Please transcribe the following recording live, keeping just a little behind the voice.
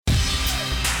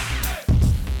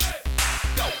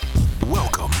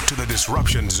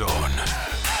disruption zone.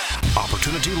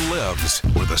 Opportunity lives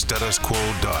where the status quo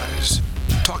dies.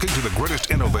 Talking to the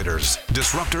greatest innovators,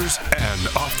 disruptors,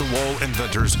 and off-the-wall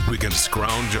inventors we can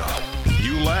scrounge up.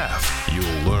 You laugh, you'll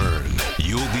learn,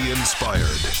 you'll be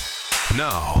inspired.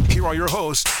 Now, here are your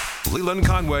hosts, Leland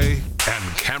Conway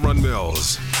and Cameron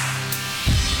Mills.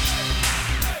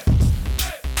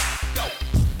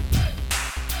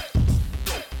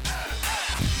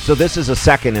 So this is a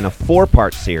second in a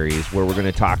four-part series where we're going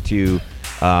to talk to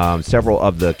several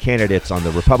of the candidates on the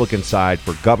Republican side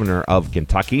for governor of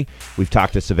Kentucky. We've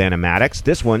talked to Savannah Maddox.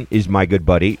 This one is my good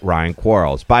buddy, Ryan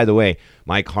Quarles. By the way,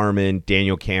 Mike Harmon,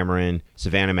 Daniel Cameron,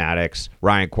 Savannah Maddox,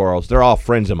 Ryan Quarles, they're all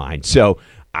friends of mine. So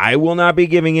I will not be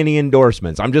giving any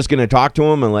endorsements. I'm just going to talk to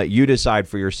them and let you decide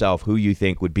for yourself who you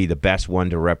think would be the best one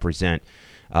to represent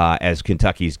as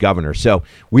Kentucky's governor. So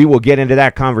we will get into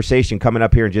that conversation coming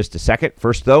up here in just a second.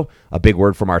 First, though, a big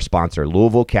word from our sponsor,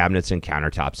 Louisville Cabinets and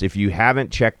Countertops. If you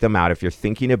haven't checked them out, if you're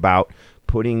thinking about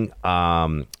putting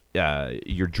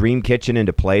your dream kitchen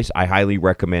into place, I highly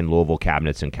recommend Louisville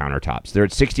Cabinets and Countertops. They're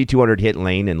at 6200 Hit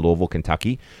Lane in Louisville,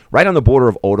 Kentucky, right on the border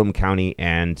of Oldham County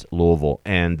and Louisville.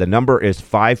 And the number is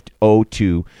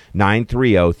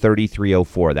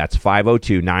 502-930-3304. That's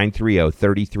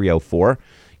 502-930-3304.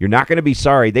 You're not going to be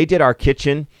sorry. They did our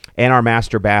kitchen and our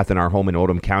master bath in our home in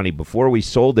Oldham County. Before we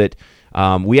sold it,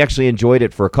 we actually enjoyed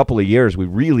it for a couple of years. We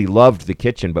really loved the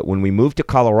kitchen. But when we moved to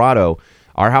Colorado,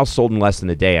 our house sold in less than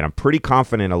a day. And I'm pretty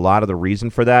confident a lot of the reason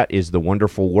for that is the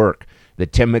wonderful work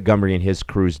that Tim Montgomery and his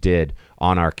crews did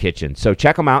on our kitchen. So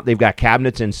check them out. They've got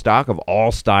cabinets in stock of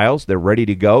all styles. They're ready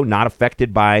to go, not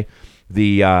affected by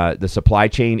the supply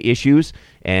chain issues.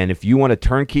 And if you want a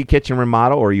turnkey kitchen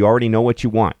remodel or you already know what you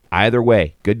want, either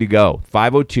way, good to go.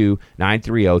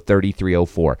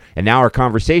 502-930-3304. And now our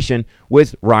conversation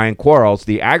with Ryan Quarles,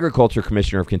 the Agriculture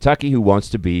Commissioner of Kentucky, who wants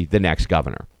to be the next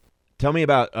governor. Tell me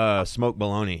about smoked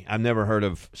bologna. I've never heard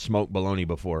of smoked bologna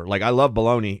before. Like, I love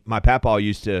bologna. My papaw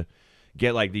used to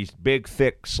get like these big,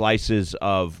 thick slices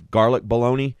of garlic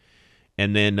bologna,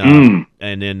 and then or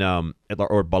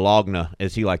Bologna,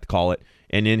 as he liked to call it,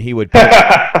 and then he would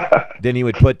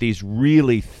put these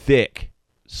really thick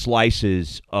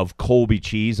slices of Colby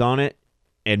cheese on it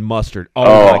and mustard.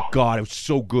 Oh my God, it was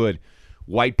so good.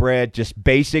 White bread, just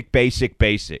basic.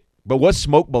 But what's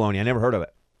smoked bologna? I never heard of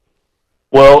it.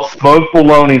 Well, smoked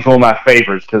bologna is one of my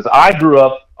favorites because I grew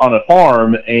up on a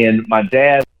farm and my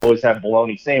dad always had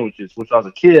bologna sandwiches, which I was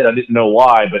a kid, I didn't know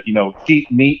why, but cheap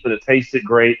meat, but it tasted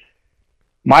great.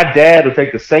 My dad would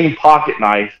take the same pocket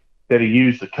knife that he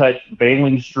used to cut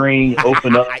baling string,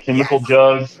 open up chemical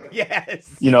jugs. Yes.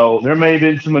 There may have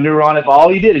been some manure on it, but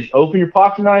all he did is open your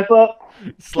pocket knife up,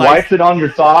 wipe it on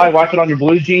your thigh, wipe it on your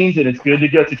blue jeans, and it's good to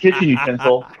go. It's a kitchen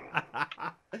utensil.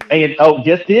 And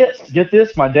get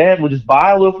this. My dad would just buy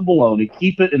a loaf of bologna,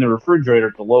 keep it in the refrigerator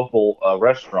at the local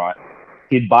restaurant.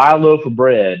 He'd buy a loaf of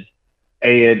bread,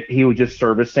 and he would just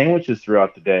serve us sandwiches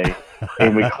throughout the day.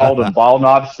 And we called them ball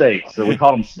knob steaks. So we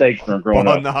called them steaks when we were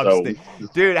growing up. So,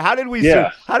 dude, how did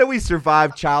we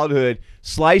survive childhood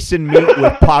slicing meat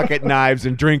with pocket knives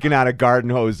and drinking out of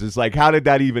garden hoses? Like, how did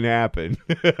that even happen?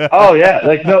 Oh yeah,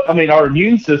 our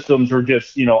immune systems were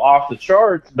just off the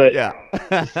charts. But yeah,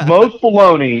 smoked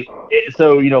bologna.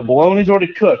 So bologna's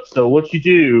already cooked. So what you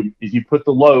do is you put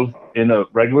the loaf in a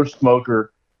regular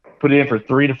smoker, put it in for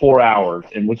 3 to 4 hours,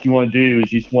 and what you want to do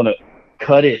is you just want to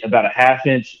cut it about a ½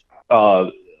 inch.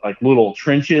 Like little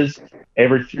trenches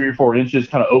every 3 or 4 inches,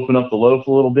 kind of open up the loaf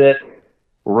a little bit,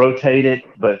 rotate it,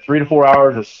 but 3 to 4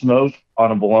 hours of smoke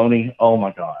on a bologna. Oh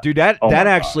my God. Dude, that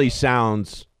actually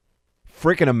sounds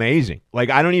freaking amazing. Like,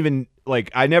 I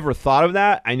never thought of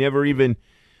that. I never even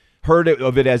heard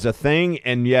of it as a thing.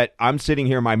 And yet I'm sitting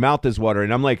here, my mouth is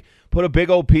watering. I'm like, put a big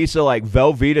old piece of like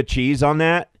Velveeta cheese on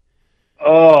that.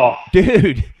 Oh,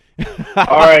 dude. All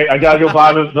right, I gotta go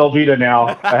buy Velveeta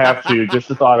now. I have to, just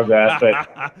the thought of that.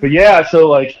 But yeah, so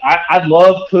like I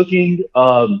love cooking.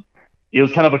 It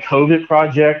was kind of a COVID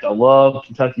project. I love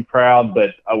Kentucky Proud,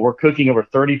 but we're cooking over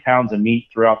 30 pounds of meat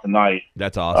throughout the night.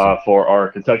 That's awesome. For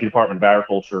our Kentucky Department of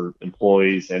Agriculture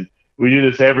employees, and we do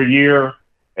this every year.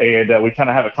 And we kind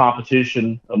of have a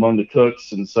competition among the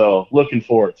cooks, and so looking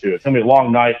forward to it. It's gonna be a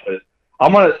long night, but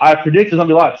I predict there's gonna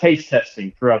be a lot of taste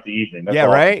testing throughout the evening. That's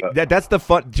right. That's the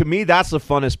fun. To me, that's the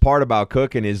funnest part about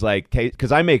cooking is like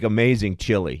because I make amazing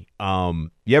chili.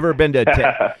 You ever been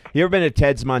to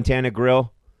Ted's Montana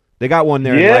Grill? They got one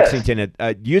there in Lexington.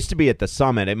 It used to be at the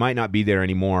Summit. It might not be there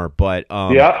anymore, but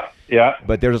yeah.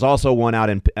 But there's also one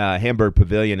out in Hamburg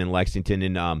Pavilion in Lexington,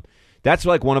 and That's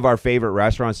like one of our favorite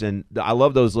restaurants, and I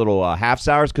love those little half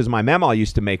sours because my mama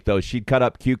used to make those. She'd cut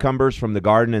up cucumbers from the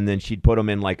garden, and then she'd put them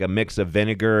in like a mix of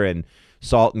vinegar and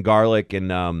salt and garlic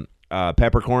and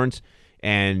peppercorns,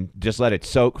 and just let it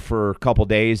soak for a couple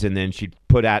days, and then she'd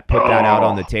put that out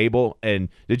on the table. And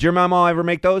did your mama ever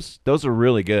make those? Those are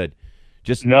really good.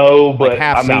 Just no, but like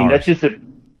half I mean sours. that's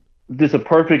just a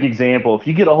perfect example. If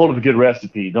you get a hold of a good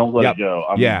recipe, don't let it go.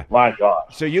 I mean, my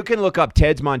gosh. So you can look up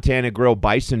Ted's Montana Grill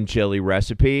bison chili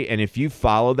recipe, and if you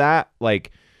follow that,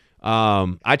 like,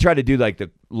 I try to do like the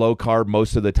low carb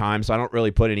most of the time, so I don't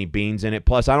really put any beans in it.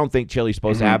 Plus, I don't think chili's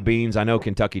supposed to have beans. I know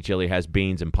Kentucky chili has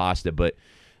beans and pasta, but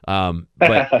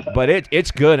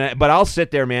it's good. But I'll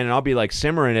sit there, man, and I'll be like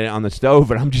simmering it on the stove,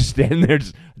 and I'm just standing there.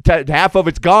 Half of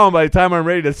it's gone by the time I'm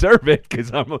ready to serve it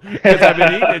because I've been eating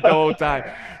it the whole time.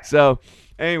 So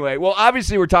anyway, well,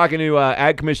 obviously we're talking to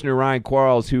Ag Commissioner Ryan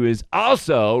Quarles, who is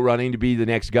also running to be the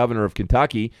next governor of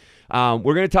Kentucky.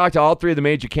 We're going to talk to all three of the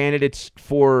major candidates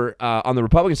for on the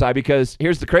Republican side because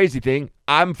here's the crazy thing.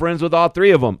 I'm friends with all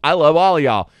three of them. I love all of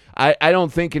y'all. I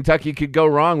don't think Kentucky could go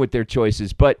wrong with their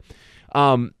choices, but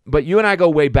you and I go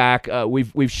way back.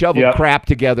 We've shoveled crap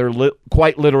together,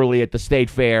 quite literally at the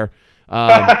state fair.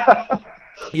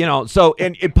 So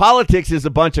in politics is a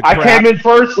bunch of crap. I came in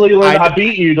first, Leland. I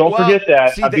beat you. Don't forget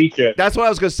that. I beat you. That's what I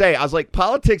was going to say. I was like,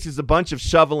 politics is a bunch of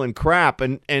shoveling crap,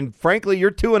 and frankly,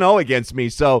 you're 2-0 against me,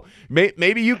 so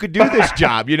maybe you could do this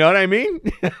job. You know what I mean?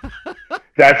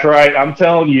 That's right. I'm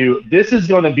telling you, this is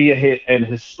going to be an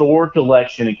historic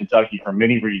election in Kentucky for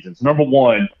many reasons. Number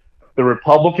one, the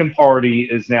Republican Party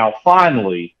is now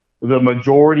finally the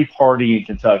majority party in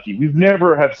Kentucky. We've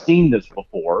never have seen this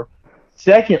before.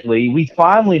 Secondly, we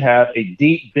finally have a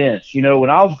deep bench. You know,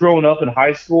 when I was growing up in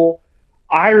high school,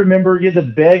 I remember you had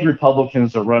to beg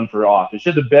Republicans to run for office.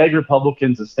 You had to beg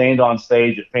Republicans to stand on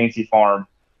stage at Fancy Farm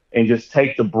and just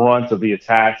take the brunt of the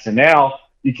attacks. And now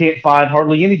you can't find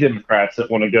hardly any Democrats that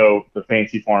want to go to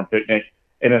Fancy Farm picnic.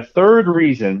 And a third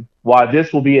reason why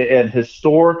this will be an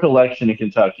historic election in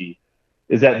Kentucky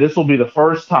is that this will be the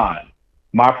first time,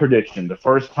 my prediction, the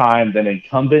first time that an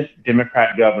incumbent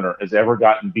Democrat governor has ever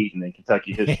gotten beaten in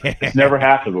Kentucky history. It's never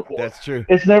happened before. That's true.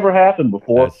 It's never happened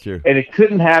before. That's true. And it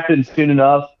couldn't happen soon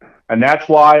enough. And that's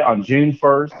why on June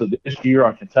 1st of this year,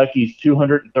 on Kentucky's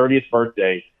 230th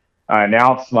birthday, I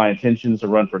announced my intentions to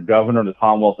run for governor of the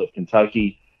Commonwealth of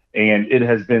Kentucky. And it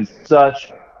has been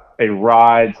such a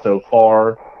ride so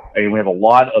far. And we have a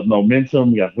lot of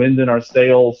momentum. We have wind in our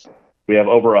sails. We have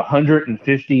over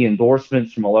 150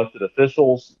 endorsements from elected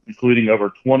officials, including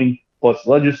over 20 plus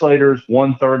legislators,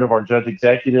 1/3 of our judge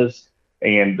executives,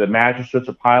 and the magistrates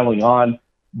are piling on.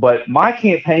 But my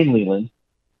campaign, Leland,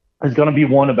 is going to be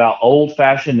one about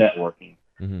old-fashioned networking,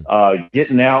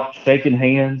 getting out, shaking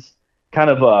hands, kind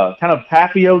of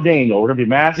Pappy O'Daniel. We're going to be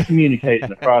mass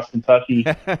communicating across Kentucky,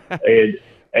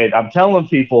 and I'm telling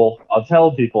people, I'm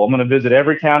going to visit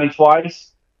every county twice.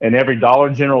 And every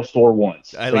Dollar General store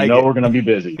once. So we're going to be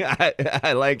busy.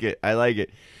 I like it.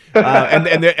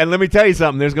 And let me tell you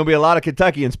something. There's going to be a lot of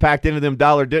Kentuckians packed into them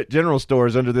Dollar General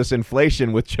stores under this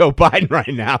inflation with Joe Biden right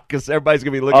now because everybody's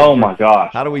going to be looking. Oh my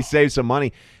gosh! How do we save some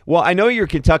money? Well, I know you're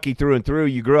Kentucky through and through.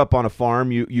 You grew up on a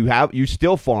farm. You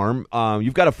still farm.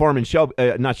 You've got a farm in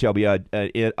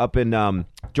up in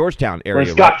Georgetown area. We're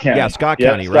in Scott County. Yeah, Scott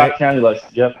County, right? Scott County.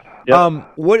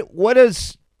 Yep. What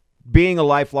is being a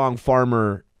lifelong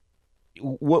farmer?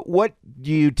 What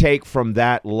do you take from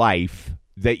that life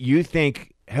that you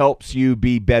think helps you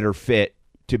be better fit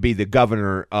to be the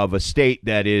governor of a state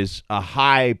that is a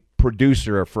high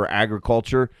producer for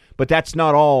agriculture? But that's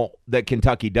not all that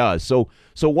Kentucky does. So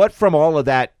what from all of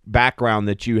that background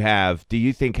that you have do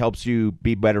you think helps you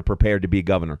be better prepared to be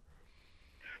governor?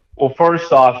 Well,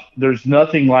 first off, there's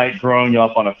nothing like growing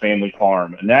up on a family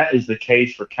farm, and that is the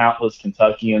case for countless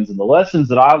Kentuckians. And the lessons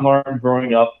that I learned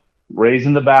growing up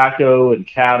raising tobacco and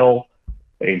cattle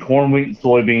and corn, wheat, and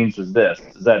soybeans is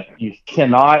that you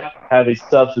cannot have a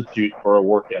substitute for a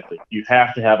work ethic. You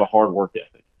have to have a hard work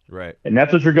ethic. Right. And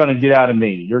that's what you're going to get out of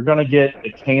me. You're going to get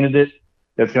a candidate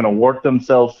that's going to work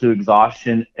themselves to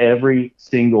exhaustion every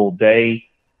single day.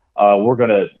 We're going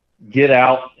to get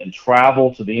out and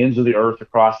travel to the ends of the earth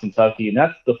across Kentucky. And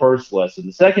that's the first lesson.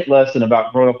 The second lesson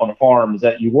about growing up on a farm is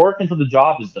that you work until the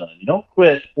job is done. You don't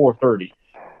quit 4:30.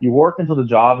 You work until the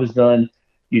job is done.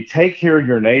 You take care of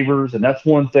your neighbors. And that's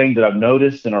one thing that I've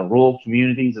noticed in our rural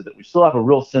communities is that we still have a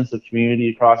real sense of community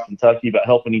across Kentucky about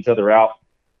helping each other out.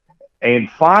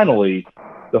 And finally,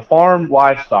 the farm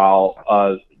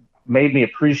lifestyle made me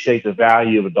appreciate the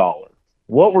value of a dollar.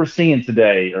 What we're seeing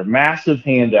today are massive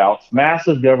handouts,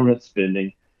 massive government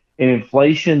spending, and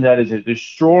inflation that is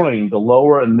destroying the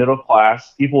lower and middle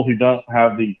class, people who don't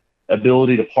have the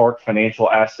ability to park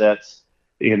financial assets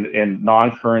in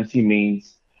non-currency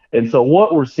means. And so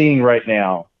what we're seeing right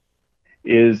now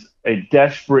is a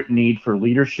desperate need for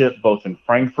leadership, both in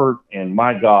Frankfurt and,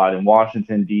 my God, in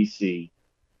Washington, D.C.,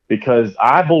 because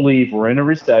I believe we're in a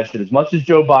recession. As much as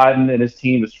Joe Biden and his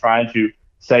team is trying to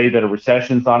say that a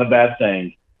recession is not a bad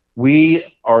thing,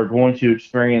 we are going to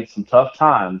experience some tough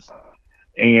times.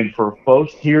 And for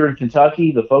folks here in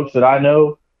Kentucky, the folks that I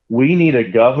know, we need a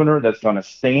governor that's going to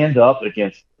stand up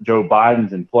against Joe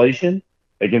Biden's inflation,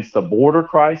 against the border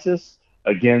crisis,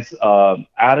 against out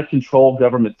of control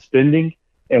government spending.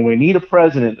 And we need a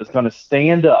president that's going to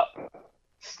stand up.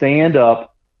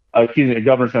 A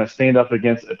governor's going to stand up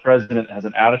against a president that has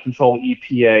an out of control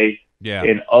EPA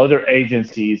and other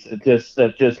agencies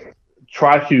that just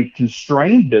try to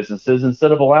constrain businesses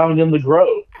instead of allowing them to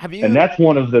grow. And that's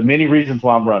one of the many reasons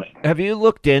why I'm running. Have you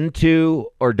looked into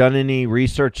or done any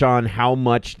research on how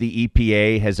much the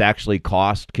EPA has actually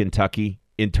cost Kentucky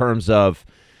in terms of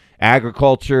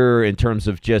agriculture, in terms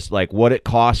of just like what it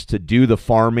costs to do the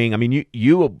farming? I mean,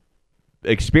 you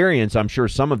experience, I'm sure,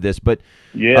 some of this, but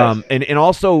yes. And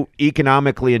also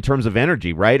economically in terms of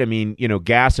energy, right? I mean,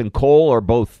 gas and coal are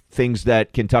both things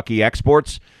that Kentucky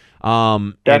exports.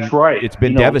 That's right. It's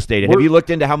been devastated. Have you looked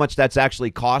into how much that's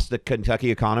actually cost the Kentucky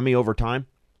economy over time?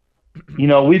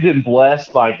 We've been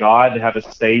blessed by God to have a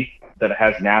state that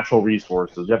has natural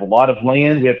resources. We have a lot of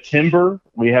land. We have timber.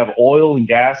 We have oil and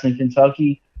gas in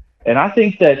Kentucky. And I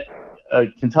think that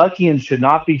Kentuckians should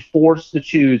not be forced to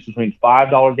choose between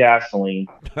 $5 gasoline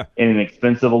and an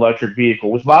expensive electric vehicle,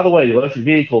 which, by the way, the electric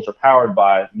vehicles are powered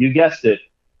by, you guessed it,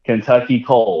 Kentucky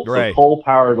coal. Right. So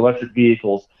coal-powered electric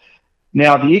vehicles.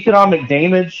 Now, the economic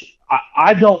damage,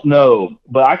 I don't know,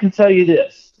 but I can tell you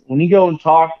this. When you go and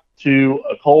talk to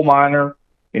a coal miner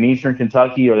in eastern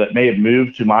Kentucky, or that may have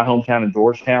moved to my hometown in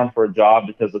Georgetown for a job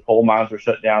because the coal mines were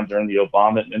shut down during the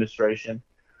Obama administration,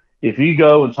 if you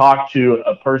go and talk to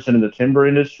a person in the timber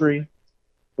industry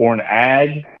or an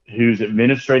ag whose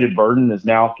administrative burden is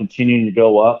now continuing to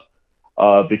go up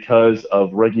because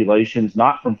of regulations,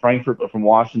 not from Frankfurt, but from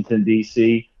Washington,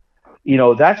 D.C.,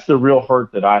 that's the real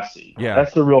hurt that I see. Yeah.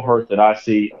 That's the real hurt that I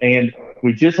see. And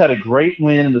we just had a great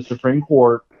win in the Supreme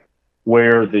Court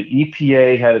where the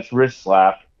EPA had its wrist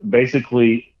slapped.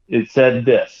 Basically, it said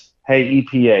this: hey,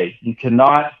 EPA, you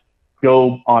cannot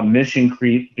go on mission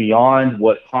creep beyond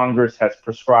what Congress has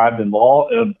prescribed in law.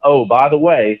 And, oh, by the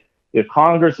way, if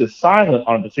Congress is silent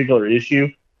on a particular issue,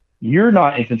 you're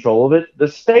not in control of it. The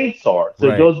states are. So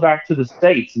It goes back to the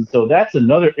states. And so that's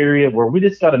another area where we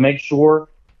just got to make sure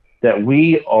that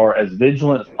we are as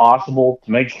vigilant as possible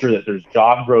to make sure that there's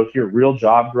job growth here, real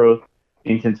job growth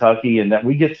in Kentucky, and that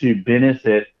we get to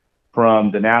benefit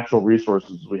from the natural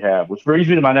resources we have. Which brings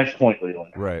me to my next point,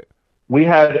 Leland. Right. We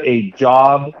have a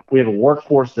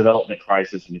workforce development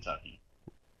crisis in Kentucky.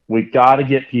 We've got to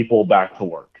get people back to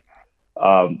work.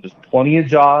 There's plenty of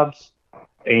jobs,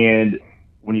 and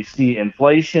when you see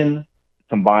inflation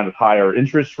combined with higher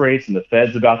interest rates, and the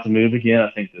Fed's about to move again,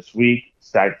 I think this week,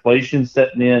 stagflation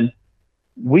setting in,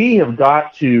 we have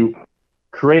got to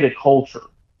create a culture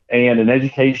and an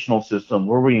educational system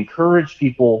where we encourage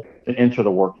people to enter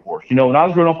the workforce. When I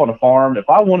was growing up on a farm, if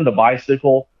I wanted a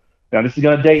bicycle, now this is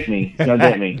going to date me,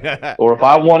 or if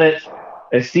I wanted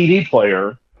a CD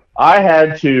player, I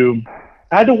had to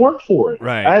work for it.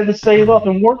 Right. I had to save up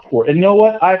and work for it. And you know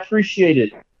what? I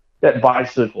appreciated that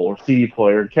bicycle or CD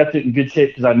player, kept it in good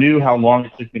shape because I knew how long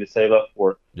it took me to save up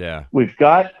for it. Yeah. We've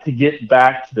got to get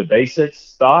back to the basics,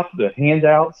 stop the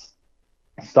handouts,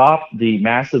 stop the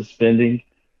massive spending,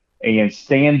 and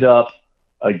stand up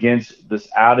against this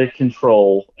out of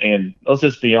control. And let's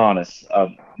just be honest,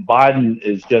 Biden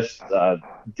is just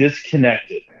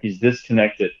disconnected. He's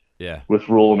disconnected with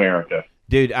rural America.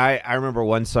 Dude, I remember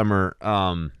one summer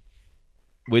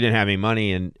we didn't have any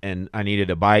money, and I needed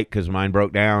a bike because mine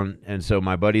broke down. And so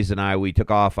my buddies and we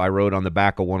took off. I rode on the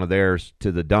back of one of theirs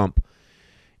to the dump.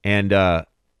 And I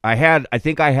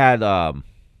think I had a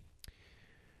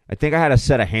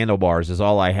set of handlebars is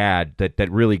all I had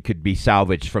that really could be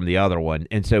salvaged from the other one.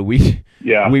 And so it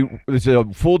was a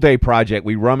full day project.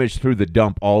 We rummaged through the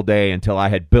dump all day until I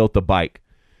had built the bike.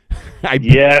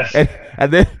 Yes.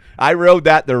 And then I rode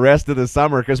that the rest of the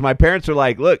summer because my parents were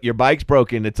like, look, your bike's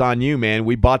broken. It's on you, man.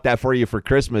 We bought that for you for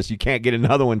Christmas. You can't get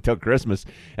another one till Christmas.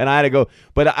 And I had to go.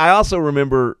 But I also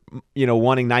remember,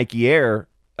 wanting Nike Air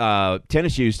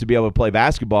tennis shoes to be able to play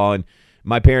basketball. And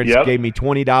my parents gave me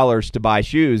 $20 to buy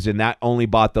shoes, and that only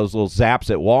bought those little Zaps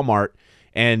at Walmart.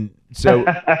 And so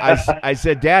I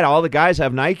said, Dad, all the guys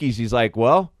have Nikes. He's like,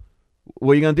 well,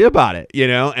 what are you going to do about it?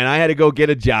 And I had to go get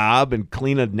a job and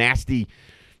clean a nasty,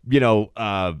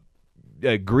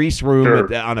 grease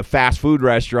room on a fast food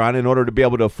restaurant in order to be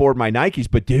able to afford my Nikes.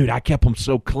 But dude, I kept them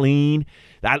so clean.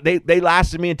 They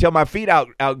lasted me until my feet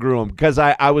outgrew them because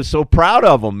I was so proud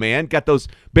of them, man. Got those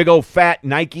big old fat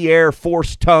Nike Air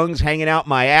Force tongues hanging out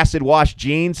my acid wash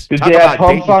jeans. Did you have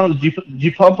pumps on? Did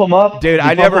you pump them up? Dude,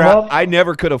 I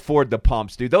never could afford the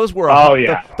pumps, dude. Those were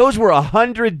those were $100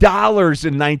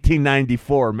 in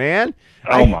 1994, man.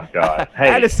 Oh my God! Hey,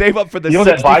 I had to save up for the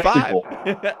 65. That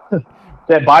bicycle.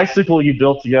 That bicycle you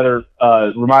built together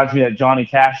reminds me of that Johnny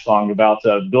Cash song about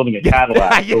building a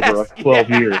Cadillac over 12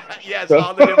 years. Yes,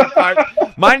 all the different parts.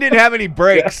 Mine didn't have any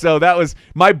brakes, so that was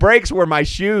my brakes were my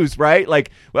shoes, right?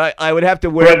 Like I would have to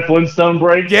wear Red Flintstone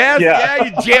brakes. Yes, yeah.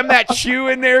 You jam that shoe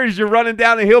in there as you're running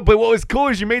down the hill. But what was cool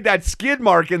is you made that skid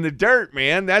mark in the dirt,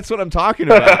 man. That's what I'm talking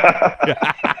about.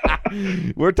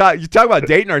 You talk about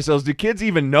dating ourselves. Do kids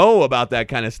even know about that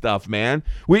kind of stuff, man?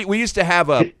 We used to have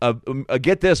a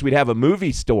get this, we'd have a movie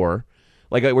store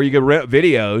like where you could rent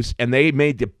videos, and they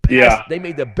made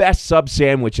the best sub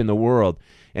sandwich in the world.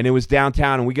 And it was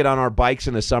downtown, and we get on our bikes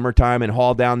in the summertime and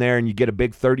haul down there, and you get a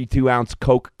big 32-ounce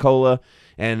Coca-Cola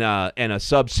and a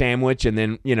sub sandwich, and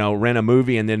then rent a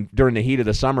movie, and then during the heat of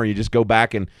the summer you just go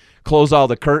back and close all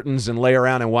the curtains and lay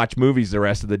around and watch movies the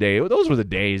rest of the day. Those were the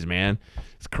days, man.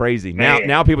 It's crazy.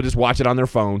 Now people just watch it on their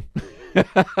phone.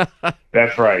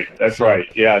 That's right. That's right.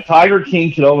 Yeah, Tiger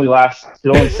King could only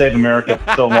save America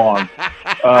for so long.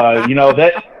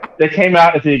 That came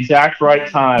out at the exact right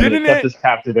time. Didn't it kept us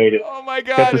captivated. Oh my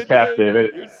God! Kept us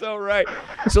captivated. You're so right.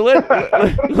 So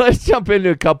let's jump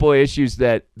into a couple of issues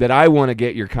that I want to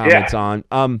get your comments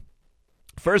on.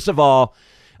 First of all,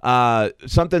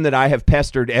 something that I have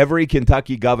pestered every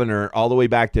Kentucky governor all the way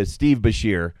back to Steve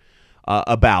Beshear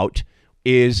about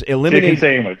is eliminating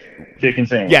chicken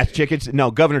sandwich. Yes,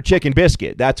 Governor Chicken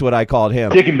Biscuit. That's what I called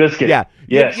him. Chicken Biscuit. Yeah.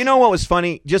 Yes. You know what was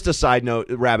funny? Just a side note,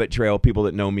 rabbit trail. People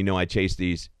that know me know I chase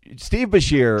these. Steve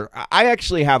Beshear, I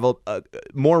actually have a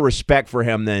more respect for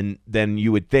him than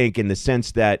you would think, in the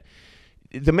sense that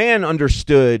the man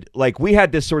understood, like, we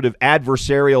had this sort of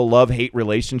adversarial love-hate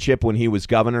relationship when he was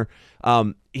governor.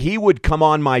 He would come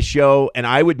on my show, and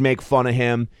I would make fun of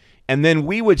him, and then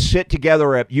we would sit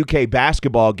together at UK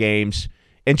basketball games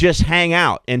and just hang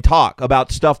out and talk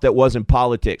about stuff that wasn't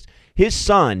politics. His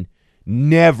son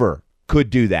never could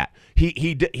do that.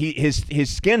 His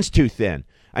skin's too thin.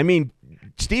 I mean,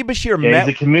 Steve Beshear he's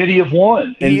a committee of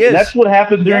one. And that's what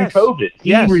happened during COVID.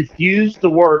 He refused to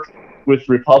work with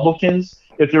Republicans.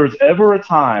 If there was ever a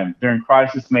time during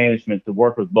crisis management to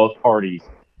work with both parties,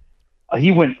 he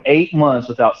went 8 months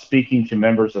without speaking to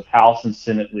members of House and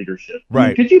Senate leadership. Right. I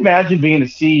mean, could you imagine being a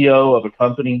CEO of a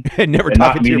company and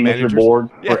not meeting with your board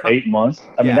for 8 months?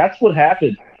 I mean, that's what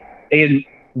happened. And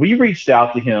we reached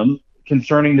out to him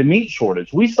concerning the meat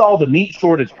shortage. We saw the meat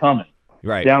shortage coming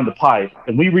down the pipe,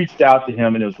 and we reached out to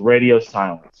him, and it was radio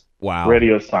silence. Wow.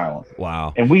 Radio silence.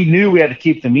 Wow. And we knew we had to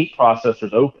keep the meat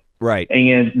processors open. Right.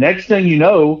 And next thing you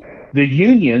know, the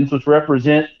unions, which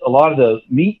represent a lot of the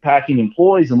meat packing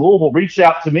employees in Louisville, reached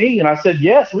out to me, and I said,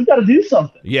 yes, we got to do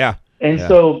something. Yeah. And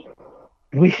so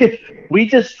we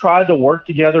just tried to work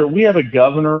together. We have a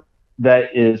governor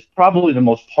that is probably the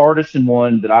most partisan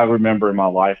one that I remember in my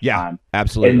lifetime. Yeah,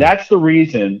 absolutely. And that's the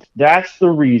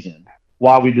reason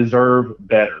why we deserve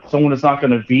better. Someone that's not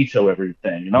going to veto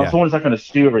everything. Someone that's not going to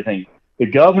sue everything. The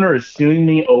governor is suing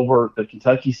me over the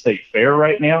Kentucky State Fair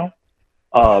right now.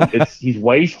 He's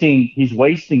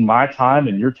wasting my time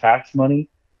and your tax money.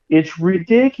 It's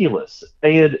ridiculous.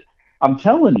 And I'm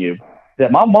telling you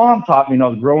that my mom taught me when I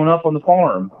was growing up on the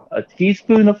farm, a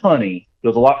teaspoon of honey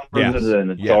goes a lot further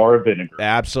than a jar of vinegar.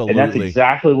 Absolutely. And that's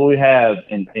exactly what we have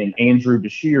in Andrew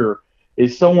Beshear,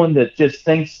 is someone that just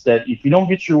thinks that if you don't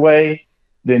get your way,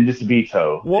 then just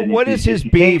veto. What is his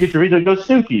beef? Can't get your veto, go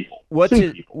sue people.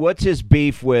 What's his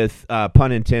beef with,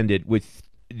 pun intended, with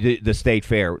the state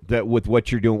fair, with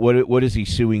what you're doing? What is he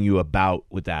suing you about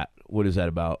with that? What is that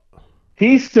about?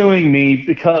 He's suing me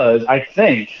because I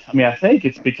think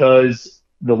it's because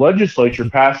the legislature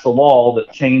passed a law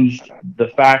that changed the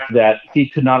fact that he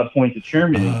could not appoint the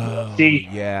chairman.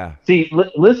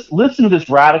 Listen to this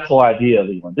radical idea,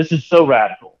 Leland. This is so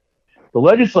radical. The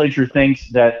legislature thinks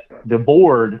that the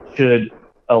board should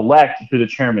elect who the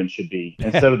chairman should be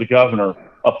instead of the governor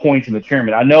appointing the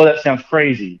chairman. I know that sounds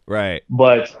crazy, right?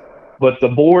 But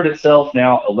the board itself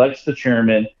now elects the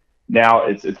chairman. Now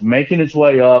it's making its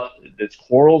way up. It's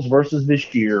Quarles versus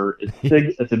Beshear.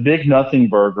 It's a big nothing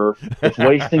burger. It's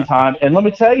wasting time. And let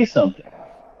me tell you something.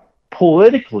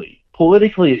 Politically,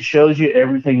 it shows you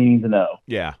everything you need to know.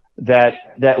 Yeah. That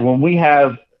when we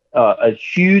have a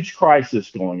huge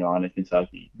crisis going on in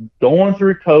Kentucky, going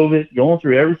through COVID, going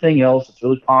through everything else. It's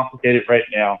really complicated right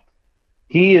now.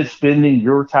 He is spending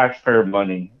your taxpayer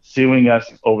money suing us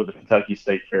over the Kentucky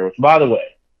State Fair, which, by the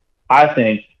way, I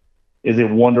think is a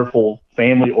wonderful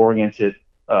family-oriented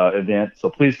event. So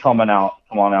please come on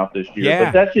out this year. Yeah,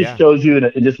 but that just shows you,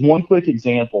 in just one quick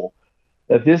example,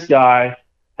 that this guy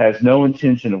has no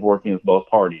intention of working with both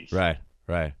parties. Right.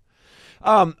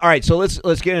 All right, so let's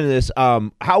get into this.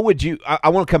 How would you? I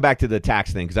want to come back to the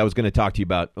tax thing because I was going to talk to you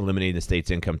about eliminating the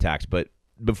state's income tax, but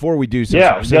before we do, you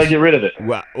got to get rid of it.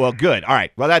 Well, good. All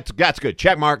right. Well, that's good.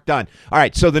 Check mark. Done. All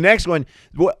right. So the next one,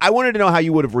 I wanted to know how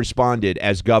you would have responded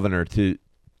as governor to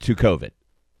COVID.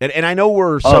 And I know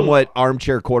we're somewhat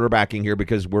armchair quarterbacking here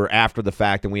because we're after the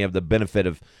fact and we have the benefit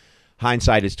of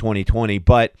hindsight is 2020.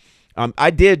 But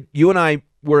you and I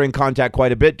were in contact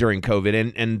quite a bit during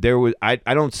COVID, and there was I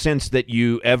don't sense that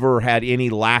you ever had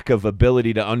any lack of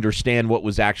ability to understand what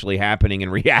was actually happening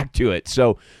and react to it.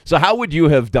 So how would you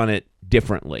have done it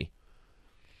differently?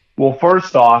 Well,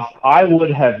 first off, I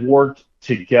would have worked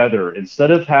together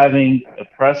instead of having a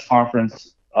press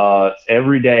conference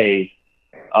every day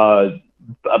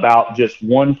about just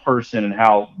one person and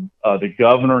how the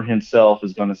governor himself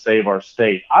is going to save our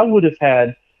state. I would have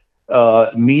had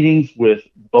meetings with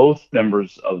both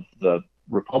members of the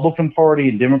Republican Party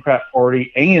and Democrat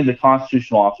Party and the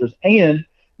constitutional officers and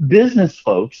business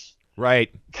folks, right,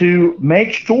 to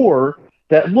make sure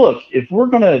that, look, if we're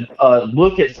going to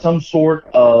look at some sort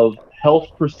of health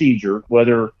procedure,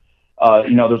 whether,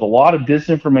 there's a lot of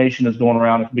disinformation that's going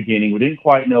around at the beginning. We didn't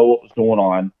quite know what was going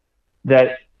on.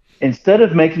 That instead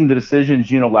of making the decisions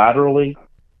unilaterally,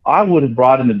 I would have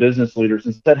brought in the business leaders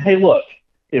and said, hey, look,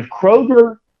 if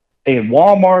Kroger and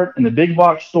Walmart and the big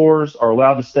box stores are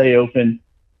allowed to stay open,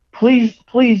 please,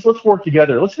 let's work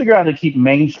together. Let's figure out how to keep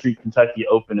Main Street, Kentucky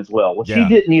open as well, which he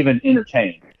didn't even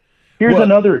entertain. Here's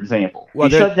another example. He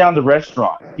shut down the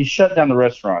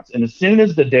restaurants. And as soon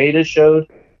as the data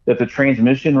showed that the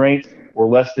transmission rates were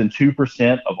less than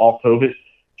 2% of all COVID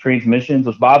transmissions,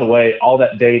 which, by the way, all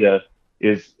that data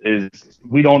is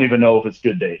we don't even know if it's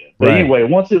good data. But anyway,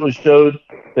 once it was showed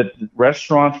that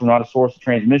restaurants were not a source of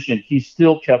transmission, he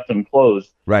still kept them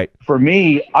closed. Right. For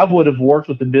me, I would have worked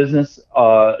with the business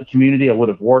community. I would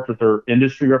have worked with their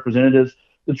industry representatives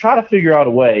to try to figure out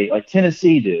a way, like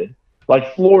Tennessee did,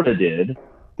 like Florida did,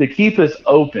 to keep us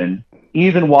open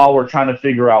even while we're trying to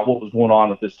figure out what was going on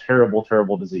with this terrible,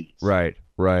 terrible disease. Right.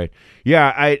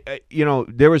 Yeah, I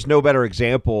there was no better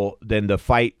example than the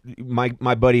fight.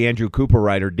 My buddy Andrew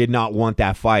Cooper did not want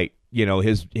that fight.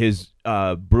 His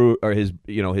brew or his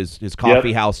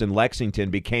coffee house in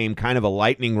Lexington became kind of a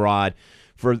lightning rod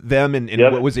for them. And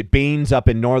what was it, Beans up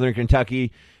in northern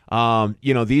Kentucky?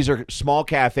 These are small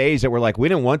cafes that were like, we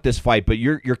didn't want this fight, but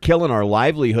you're killing our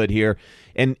livelihood here.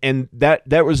 And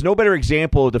that was no better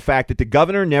example of the fact that the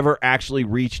governor never actually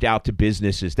reached out to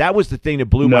businesses. That was the thing that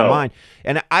blew my mind.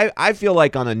 And I feel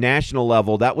like on a national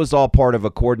level, that was all part of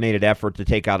a coordinated effort to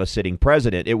take out a sitting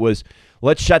president. It was,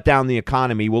 let's shut down the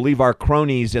economy. We'll leave our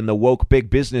cronies and the woke big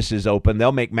businesses open.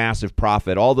 They'll make massive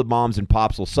profit. All the moms and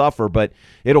pops will suffer, but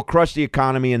it'll crush the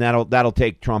economy, and that'll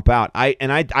take Trump out. I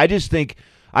just think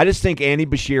Andy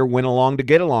Beshear went along to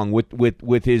get along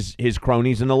with his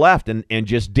cronies in the left and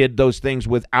just did those things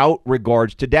without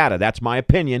regards to data. That's my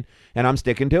opinion, and I'm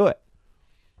sticking to it.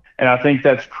 And I think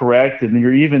that's correct. And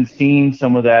you're even seeing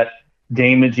some of that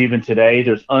damage even today.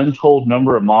 There's untold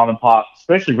number of mom and pop,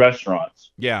 especially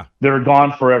restaurants. Yeah. That are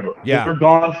gone forever. Yeah. They're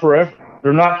gone forever.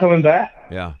 They're not coming back.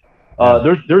 Yeah.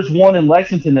 There's one in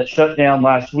Lexington that shut down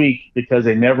last week because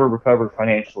they never recovered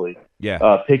financially.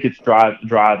 Yeah. Pickett's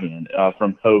Drive-In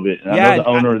from COVID. And I know the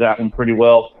owner of that one pretty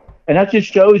well. And that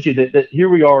just shows you that here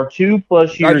we are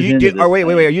 2+ years into this. Wait.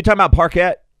 Are you talking about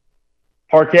Parquet?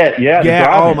 Parquet, yeah. Yeah.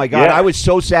 Oh, my God. Yeah. I was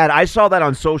so sad. I saw that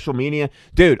on social media.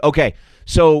 Dude, okay.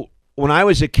 So when I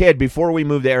was a kid, before we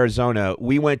moved to Arizona,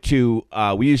 we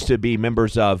used to be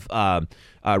members of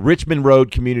Richmond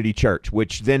Road Community Church,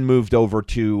 which then moved over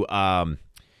to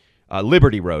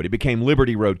Liberty Road. It became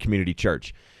Liberty Road Community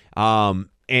Church.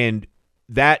 And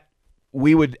that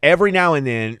we would every now and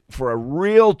then, for a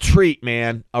real treat,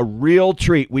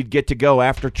 we'd get to go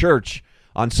after church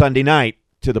on Sunday night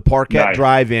to the Parquet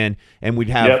Drive-In, and we'd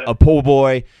have a po'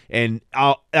 boy. And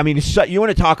you want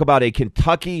to talk about a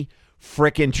Kentucky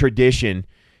frickin' tradition.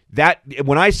 That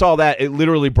when I saw that, it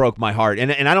literally broke my heart.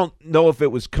 And I don't know if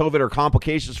it was COVID or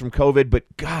complications from COVID, but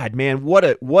God, man, what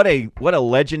a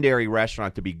legendary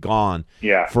restaurant to be gone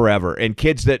forever. And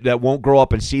kids that won't grow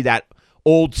up and see that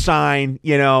old sign,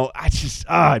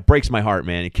 it breaks my heart,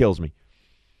 man. It kills me.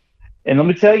 And let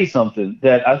me tell you something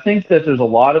that I think that there's a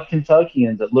lot of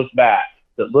Kentuckians that look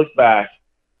back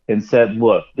and said,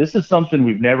 look, this is something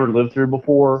we've never lived through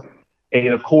before. And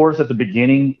of course, at the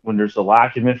beginning, when there's a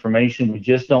lack of information, we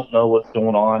just don't know what's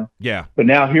going on. Yeah. But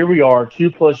now here we are,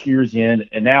 2+ years in,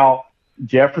 and now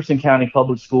Jefferson County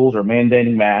Public Schools are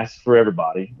mandating masks for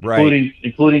everybody, Right.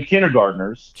 including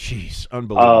kindergartners. Jeez,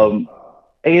 unbelievable.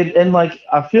 And like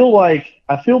I feel like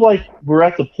we're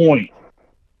at the point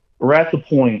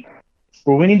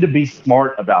where we need to be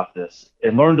smart about this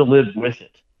and learn to live with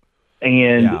it.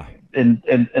 And Yeah.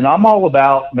 and I'm all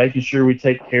about making sure we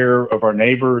take care of our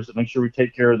neighbors and make sure we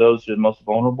take care of those who are the most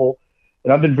vulnerable.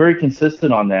 And I've been very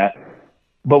consistent on that.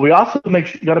 But we also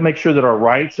got to make sure that our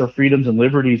rights, our freedoms, and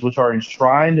liberties, which are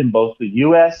enshrined in both the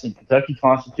U.S. and Kentucky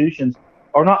constitutions,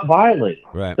 are not violated.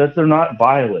 Right. That they're not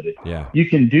violated. Yeah. You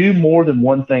can do more than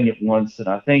one thing at once, and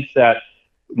I think that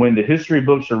when the history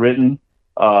books are written,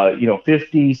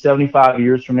 50, 75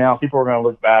 years from now, people are going to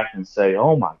look back and say,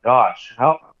 "Oh my gosh,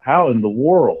 how in the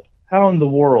world,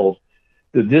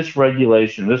 did this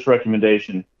regulation, this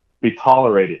recommendation be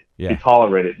tolerated, Yeah.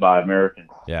 by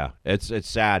Americans?" Yeah, it's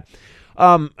sad.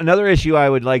 Another issue I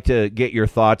would like to get your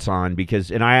thoughts on,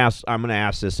 because, and I'm going to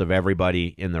ask this of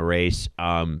everybody in the race,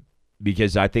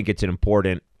 because I think it's an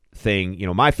important thing. You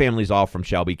know, my family's all from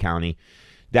Shelby County.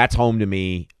 That's home to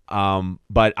me.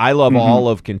 But I love all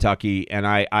of Kentucky, and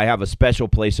I have a special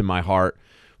place in my heart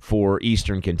for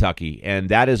Eastern Kentucky. And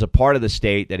that is a part of the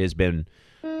state that has been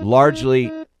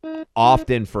largely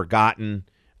often forgotten,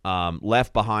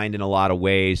 left behind in a lot of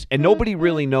ways, and nobody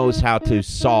really knows how to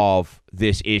solve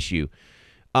this issue.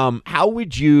 How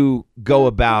would you go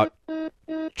about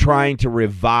trying to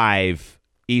revive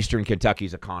Eastern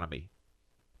Kentucky's economy?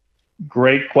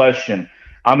 Great question.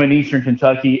 I'm in Eastern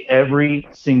Kentucky every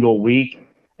single week,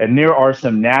 and there are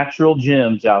some natural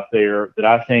gems out there that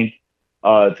I think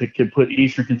could put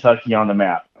Eastern Kentucky on the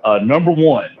map. Number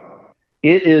one,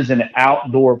 it is an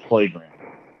outdoor playground,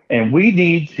 and we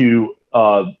need to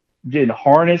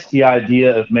harness the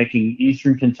idea of making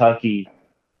Eastern Kentucky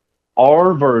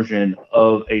our version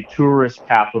of a tourist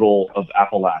capital of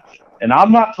Appalachia. And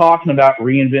I'm not talking about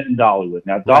reinventing Dollywood.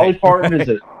 Now, Dolly Parton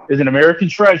is an American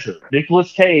treasure.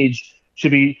 Nicolas Cage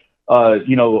should be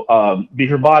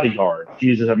her bodyguard.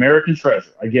 She's an American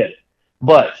treasure. I get it.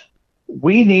 But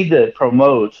we need to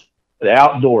promote the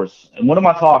outdoors. And what am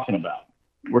I talking about?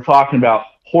 We're talking about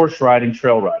horse riding,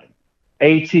 trail riding,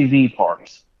 ATV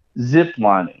parks, zip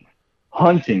lining,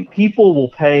 hunting. People will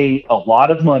pay a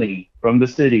lot of money from the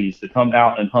cities to come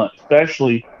out and hunt,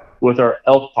 especially with our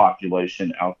elk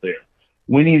population out there.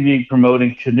 We need to be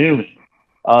promoting canoeing,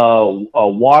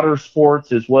 water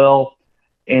sports as well.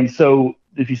 And so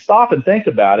if you stop and think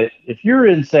about it, if you're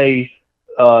in, say,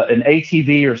 an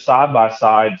ATV or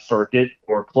side-by-side circuit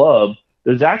or club,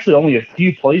 there's actually only a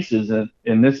few places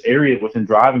in this area within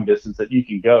driving distance that you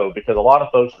can go, because a lot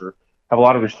of folks have a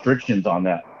lot of restrictions on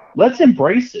that. Let's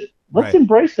embrace it. Let's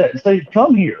embrace that and say,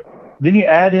 come here. Then you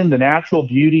add in the natural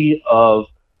beauty of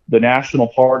the national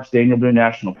parks, Daniel Boone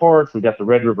National Parks. We've got the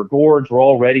Red River Gorge. We're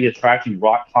already attracting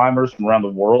rock climbers from around the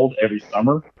world every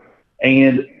summer.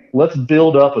 And let's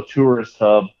build up a tourist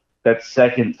hub that's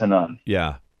second to none.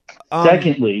 Yeah.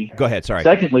 Secondly, go ahead. Sorry.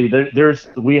 Secondly,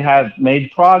 we have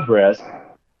made progress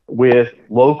with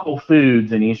local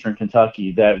foods in Eastern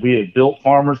Kentucky, that we have built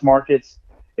farmers markets.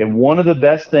 And one of the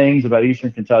best things about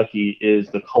Eastern Kentucky is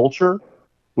the culture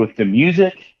with the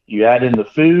music. You add in the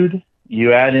food,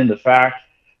 you add in the fact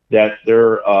that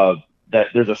that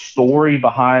there's a story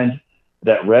behind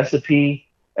that recipe.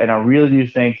 And I really do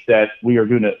think that we are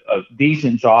doing a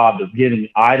decent job of getting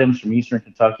items from Eastern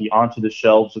Kentucky onto the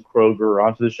shelves of Kroger,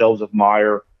 onto the shelves of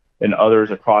Meijer and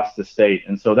others across the state.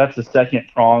 And so that's the second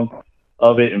prong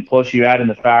of it. And plus you add in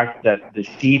the fact that the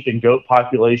sheep and goat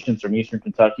populations from Eastern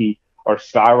Kentucky are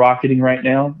skyrocketing right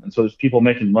now. And so there's people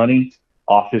making money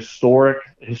off historic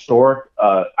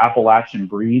Appalachian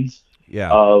breeds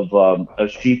of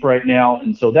sheep right now.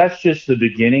 And so that's just the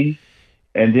beginning.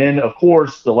 And then, of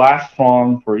course, the last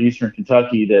prong for Eastern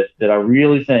Kentucky that I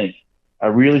really think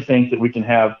that we can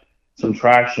have some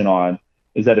traction on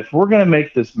is that if we're going to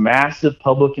make this massive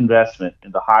public investment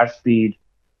into high-speed,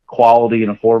 quality,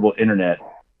 and affordable internet,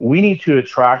 we need to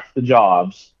attract the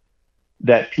jobs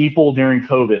that people during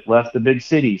COVID left the big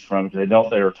cities from, because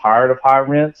they were tired of high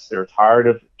rents, they were tired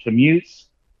of commutes,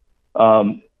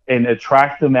 and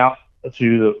attract them out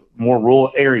to the more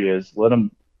rural areas. Let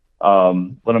them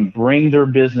bring their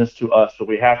business to us, but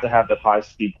we have to have that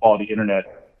high-speed quality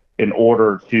internet in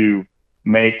order to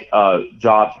make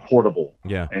jobs portable.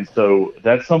 Yeah. And so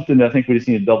that's something that I think we just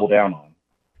need to double down on.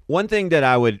 One thing that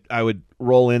I would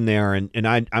roll in there, and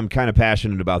I'm kind of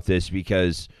passionate about this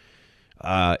because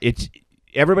it's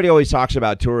everybody always talks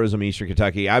about tourism in Eastern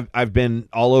Kentucky. I've been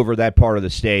all over that part of the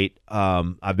state.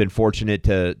 I've been fortunate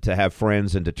to have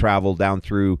friends and to travel down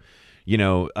through,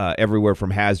 everywhere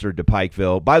from Hazard to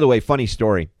Pikeville. By the way, funny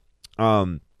story.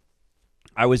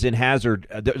 I was in Hazard.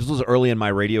 This was early in my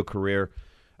radio career.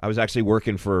 I was actually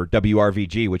working for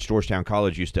WRVG, which Georgetown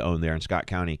College used to own there in Scott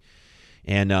County.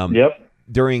 And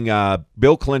during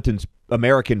Bill Clinton's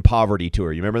American Poverty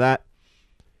Tour, you remember that?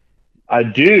 I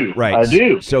do. Right. I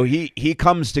do. So he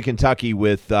comes to Kentucky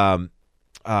with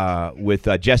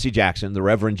Jesse Jackson, the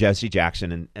Reverend Jesse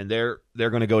Jackson, and they're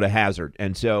going to go to Hazard.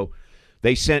 And so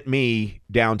they sent me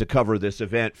down to cover this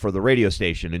event for the radio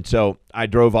station. And so I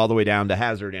drove all the way down to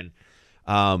Hazard, and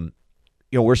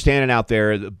we're standing out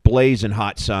there, the blazing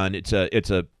hot sun. It's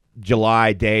a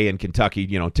July day in Kentucky,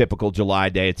 typical July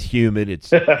day. It's humid,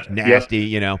 it's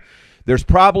nasty, There's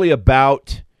probably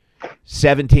about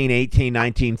 17, 18,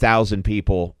 19,000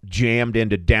 people jammed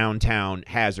into downtown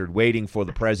Hazard waiting for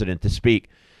the president to speak.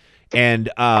 And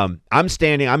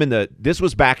this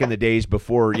was back in the days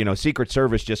before, Secret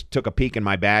Service just took a peek in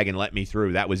my bag and let me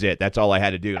through. That was it. That's all I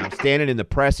had to do. And I'm standing in the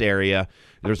press area.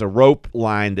 There's a rope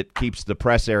line that keeps the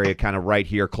press area kind of right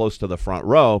here close to the front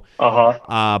row.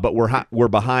 But we're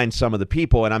behind some of the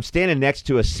people. And I'm standing next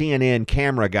to a CNN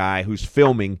camera guy who's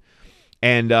filming.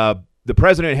 And the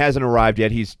president hasn't arrived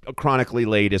yet. He's chronically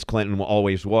late, as Clinton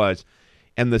always was.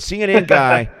 And the CNN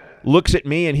guy looks at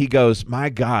me and he goes, "My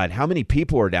God, how many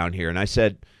people are down here?" And I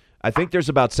said, "I think there's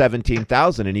about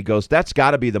 17,000. And he goes, "That's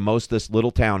got to be the most this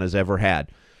little town has ever had."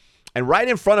 And right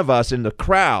in front of us in the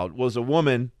crowd was a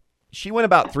woman. She went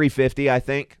about 350, I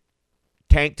think.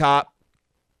 Tank top,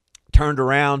 turned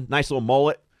around, nice little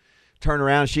mullet. Turned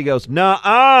around, she goes,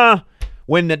 "Nuh-uh.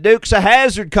 When the Dukes of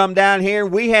Hazzard come down here,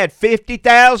 we had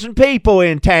 50,000 people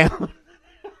in town."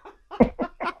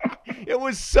 It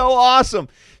was so awesome.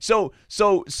 So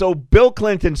Bill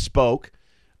Clinton spoke,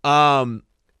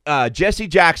 Jesse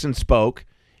Jackson spoke,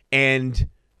 and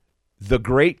the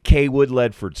great Kaywood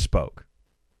Ledford spoke.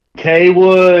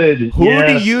 Kaywood. Who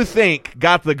do you think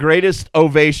got the greatest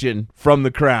ovation from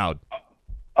the crowd?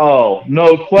 Oh,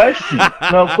 no question.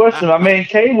 No question. I mean,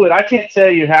 Kaywood, I can't tell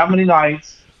you how many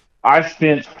nights I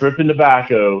spent stripping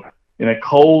tobacco in a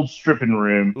cold stripping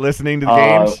room. Listening to the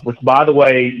games? Which, by the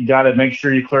way, you got to make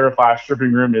sure you clarify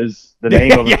stripping room is the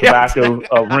name of a tobacco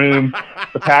room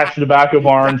attached to tobacco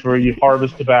barns where you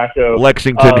harvest tobacco.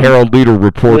 Lexington Herald Leader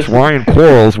reports Ryan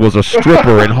Quarles was a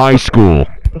stripper in high school.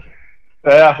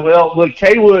 Well, look,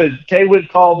 Kaywood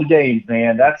called the games,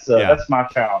 man. That's my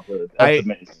childhood. That's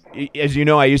amazing. As you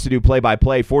know, I used to do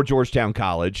play-by-play for Georgetown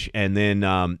College, and then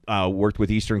worked with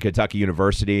Eastern Kentucky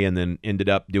University, and then ended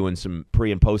up doing some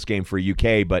pre- and post-game for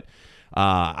UK. But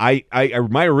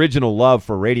my original love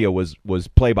for radio was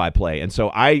play-by-play, and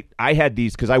so I had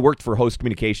these because I worked for Host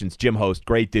Communications. Jim Host,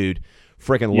 great dude,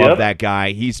 freaking love that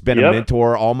guy. He's been a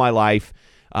mentor all my life.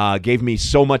 Gave me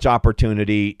so much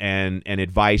opportunity and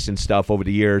advice and stuff over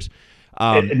the years.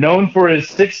 Known for his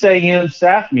 6 a.m.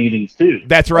 staff meetings, too.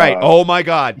 That's right. Oh, my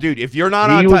God. Dude, if you're not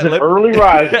on time. He was an early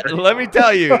riser. Let me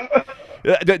tell you.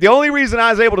 The only reason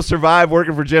I was able to survive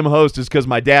working for Jim Host is because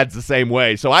my dad's the same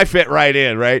way. So I fit right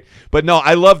in, right? But, no,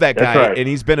 I love that guy, and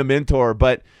he's been a mentor.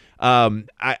 But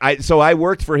so I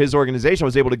worked for his organization. I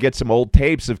was able to get some old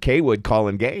tapes of Kaywood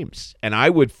calling games, and I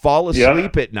would fall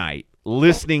asleep at night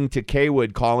listening to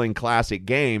Kaywood calling classic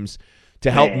games to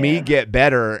help me get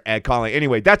better at calling.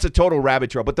 Anyway, that's a total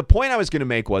rabbit trail. But the point I was going to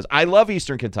make was I love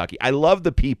Eastern Kentucky. I love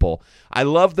the people. I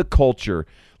love the culture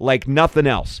like nothing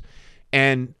else.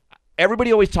 And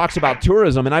everybody always talks about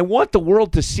tourism, and I want the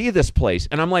world to see this place.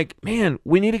 And I'm like, man,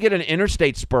 we need to get an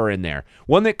interstate spur in there,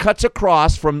 one that cuts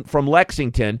across from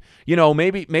Lexington.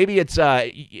 Maybe it's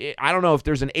I don't know if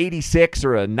there's an 86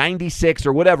 or a 96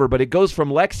 or whatever, but it goes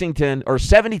from Lexington or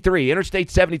 73,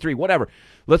 Interstate 73, whatever.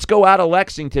 Let's go out of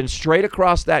Lexington straight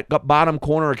across that bottom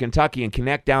corner of Kentucky and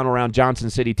connect down around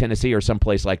Johnson City, Tennessee, or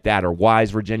someplace like that, or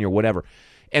Wise, Virginia, or whatever.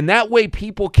 And that way,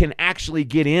 people can actually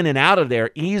get in and out of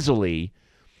there easily.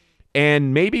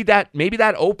 And maybe that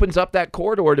opens up that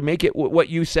corridor to make it what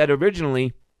you said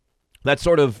originally, that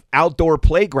sort of outdoor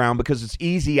playground, because it's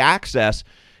easy access.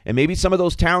 And maybe some of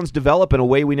those towns develop in a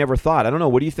way we never thought. I don't know.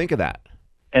 What do you think of that?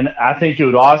 And I think it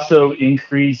would also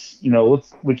increase,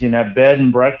 we can have bed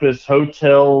and breakfast,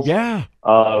 hotels. Yeah.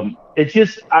 It's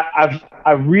just,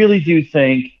 I really do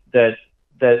think that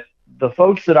the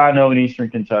folks that I know in Eastern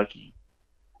Kentucky,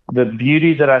 the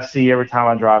beauty that I see every time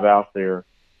I drive out there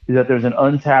is that there's an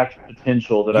untapped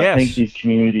potential that I think these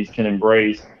communities can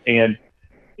embrace. And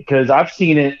because I've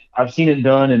seen it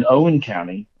done in Owen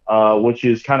County, which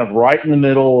is kind of right in the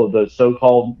middle of the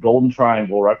so-called Golden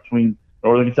Triangle, right between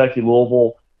Northern Kentucky,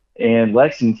 Louisville, and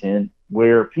Lexington,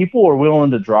 where people are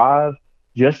willing to drive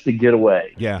just to get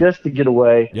away. Yeah. Just to get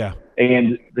away. Yeah.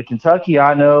 And the Kentucky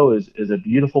I know is a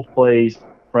beautiful place,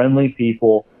 friendly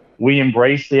people. We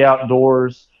embrace the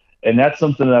outdoors, and that's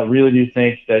something that I really do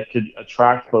think that could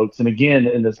attract folks. And again,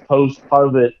 in this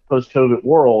post-COVID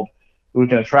world, we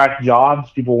can attract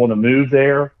jobs. People want to move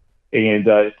there and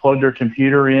plug their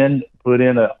computer in, put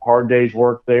in a hard day's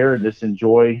work there, and just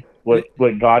enjoy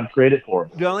what God created for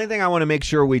us. The only thing I want to make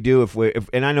sure we do,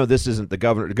 and I know this isn't the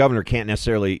governor can't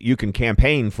necessarily, you can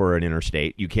campaign for an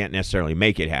interstate, you can't necessarily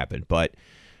make it happen, but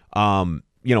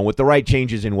with the right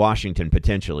changes in Washington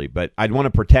potentially, but I'd want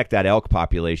to protect that elk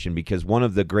population, because one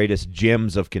of the greatest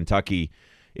gems of Kentucky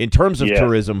in terms of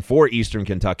tourism for Eastern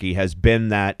Kentucky has been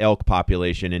that elk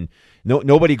population, and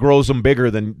nobody grows them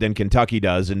bigger than Kentucky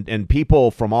does, and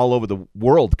people from all over the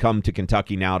world come to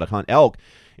Kentucky now to hunt elk,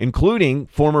 including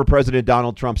former President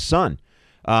Donald Trump's son.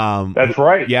 That's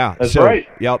right. Yeah, that's right.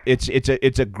 Yep,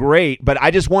 it's a great, but I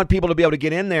just want people to be able to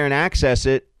get in there and access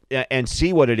it and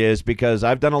see what it is, because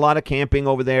I've done a lot of camping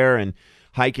over there and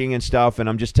hiking and stuff, and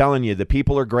I'm just telling you, the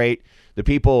people are great. The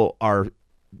people are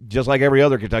just like every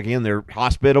other Kentuckian. They're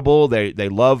hospitable. They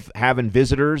love having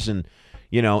visitors, and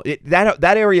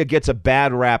that area gets a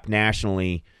bad rap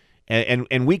nationally,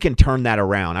 and we can turn that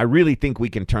around. I really think we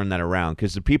can turn that around,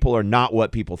 because the people are not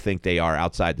what people think they are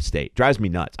outside the state. Drives me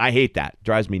nuts. I hate that.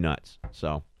 Drives me nuts.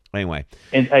 So anyway.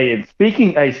 And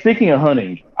speaking of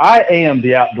hunting, I am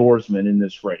the outdoorsman in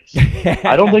this race.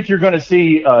 I don't think you're going to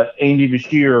see Andy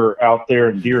Bashir out there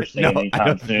in deer stand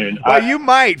anytime soon. Well, you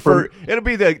might. It'll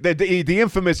be the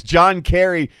infamous John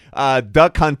Kerry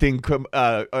duck hunting.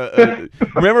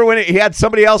 Remember when he had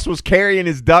somebody else was carrying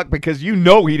his duck, because he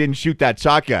didn't shoot that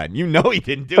shotgun. He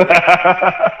didn't do it.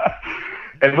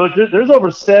 And look, there's over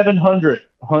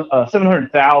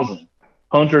 700,000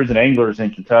 hunters and anglers in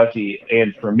Kentucky,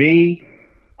 and for me,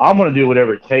 I'm going to do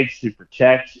whatever it takes to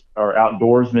protect our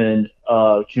outdoorsman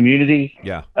community.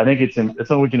 Yeah, I think it's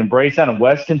something we can embrace. Out in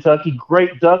West Kentucky,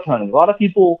 great duck hunting. A lot of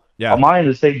people on my end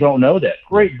of the state don't know that.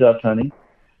 Great duck hunting,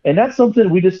 and that's something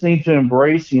we just need to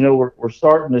embrace. We're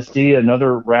starting to see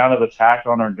another round of attack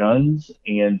on our guns,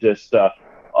 and just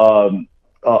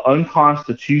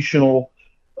unconstitutional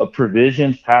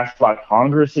provisions passed by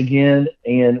Congress again,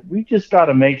 and we just got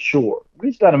to make sure.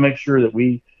 That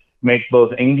we make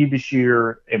both Andy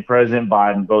Bashir and President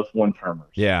Biden both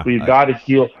one-termers. Yeah, we've got to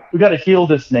heal. We've got to heal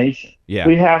this nation. Yeah,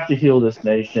 we have to heal this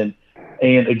nation.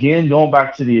 And again, going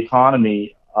back to the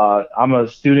economy, I'm a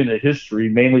student of history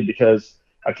mainly because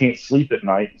I can't sleep at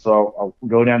night, so I'll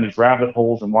go down these rabbit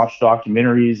holes and watch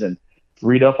documentaries and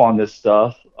read up on this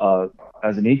stuff.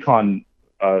 As an econ,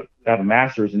 I have a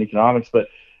master's in economics, but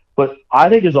I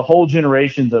think there's a whole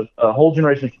generation of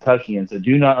Kentuckians that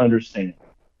do not understand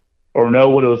or know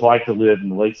what it was like to live in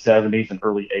the late 70s and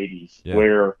early 80s,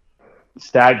 where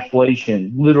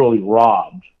stagflation literally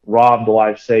robbed the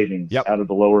life savings out of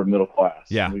the lower middle class.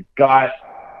 Yeah, and we've got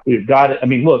it. I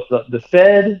mean, look, the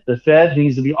Fed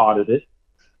needs to be audited.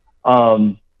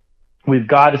 We've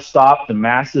got to stop the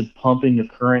massive pumping of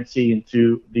currency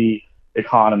into the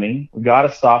economy. We've got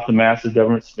to stop the massive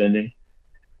government spending,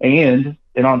 and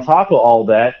on top of all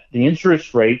that, the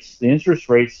interest rates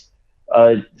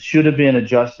should have been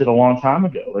adjusted a long time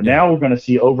ago. And now we're going to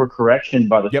see overcorrection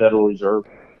by the Federal Reserve,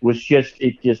 which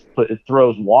it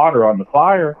throws water on the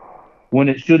fire when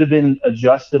it should have been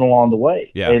adjusted along the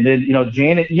way. Yeah. And then,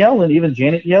 Janet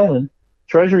Yellen,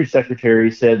 Treasury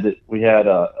Secretary, said that we had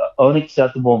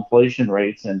unacceptable inflation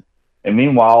rates. And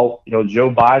meanwhile,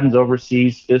 Joe Biden's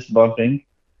overseas fist bumping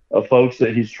of folks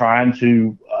that he's trying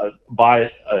to buy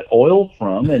oil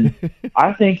from. And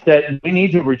I think that we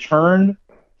need to return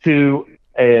to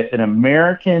an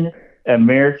American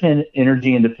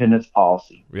energy independence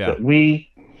policy. Yeah. That we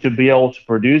should be able to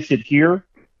produce it here,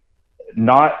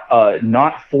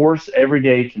 not force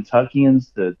everyday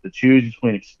Kentuckians to choose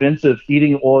between expensive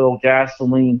heating oil,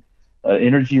 gasoline,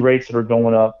 energy rates that are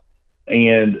going up,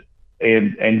 and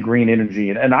green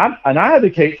energy. And I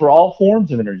advocate for all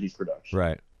forms of energy production.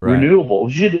 Right. Renewable.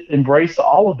 We should embrace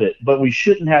all of it, but it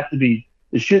shouldn't have to be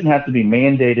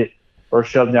mandated or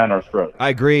shoved down our throat. I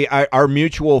agree. Our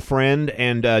mutual friend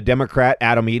and Democrat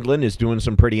Adam Edlin is doing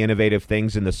some pretty innovative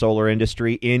things in the solar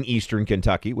industry in Eastern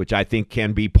Kentucky, which I think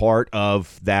can be part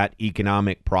of that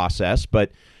economic process.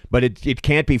 But but it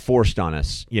can't be forced on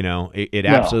us. It No.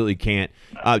 absolutely can't.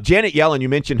 Janet Yellen, you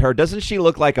mentioned her. Doesn't she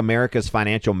look like America's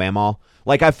financial memo?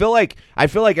 Like I feel like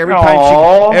every time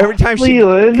she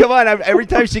come on, every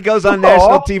time she goes on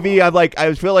national TV,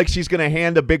 I feel like she's gonna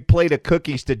hand a big plate of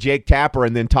cookies to Jake Tapper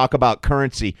and then talk about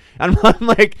currency. I'm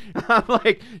like,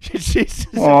 she's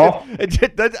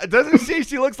doesn't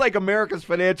she looks like America's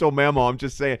financial memo. I'm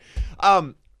just saying.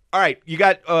 All right, you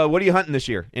got what are you hunting this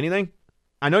year? Anything?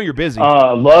 I know you're busy.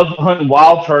 Love hunting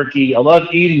wild turkey. I love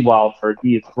eating wild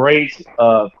turkey. It's great.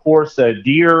 Of course,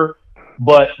 deer.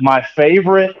 But my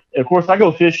favorite, of course, I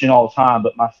go fishing all the time,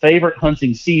 but my favorite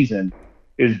hunting season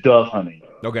is dove hunting.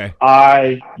 Okay.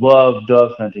 I love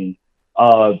dove hunting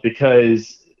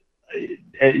because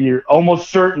you're almost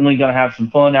certainly going to have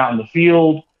some fun out in the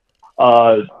field.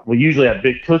 We usually have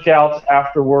big cookouts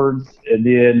afterwards. And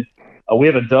then we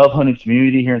have a dove hunting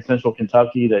community here in central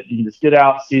Kentucky that you can just get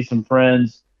out, see some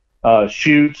friends,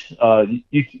 shoot.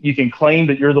 You can claim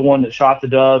that you're the one that shot the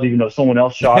dove, even though someone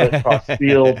else shot it across the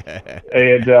field,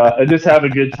 and just have a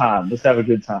good time. Just have a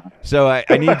good time. So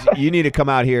you need to come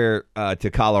out here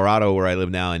to Colorado, where I live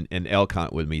now, and elk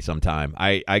hunt with me sometime.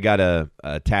 I got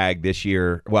a tag this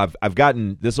year. Well, I've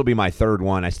gotten, this will be my third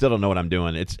one. I still don't know what I'm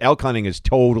doing. Elk hunting is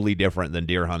totally different than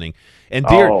deer hunting, and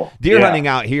deer hunting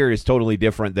out here is totally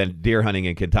different than deer hunting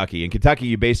in Kentucky. In Kentucky,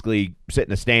 you basically sit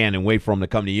in a stand and wait for them to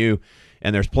come to you.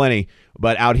 And there's plenty,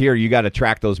 but out here you got to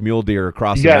track those mule deer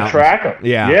across the mountains. You got to track them.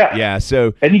 Yeah.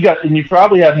 So you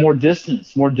probably have more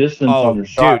distance on your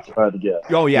shots. If I had to guess.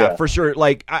 Oh yeah, for sure.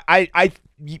 Like I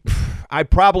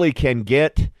probably can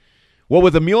get, well,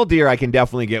 with a mule deer I can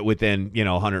definitely get within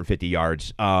 150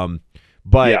 yards.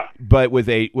 But with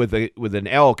an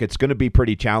elk it's going to be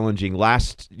pretty challenging.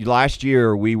 Last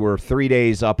year we were 3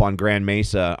 days up on Grand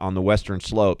Mesa on the western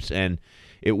slopes, and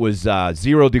it was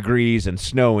 0 degrees and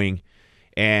snowing.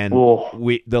 And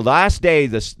the last day,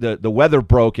 the weather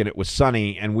broke and it was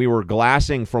sunny, and we were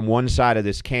glassing from one side of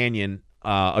this canyon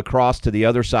across to the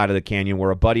other side of the canyon,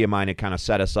 where a buddy of mine had kind of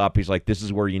set us up. He's like, "This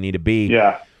is where you need to be."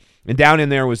 Yeah. And down in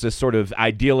there was this sort of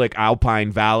idyllic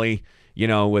alpine valley,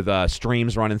 with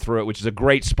streams running through it, which is a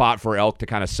great spot for elk to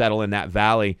kind of settle in that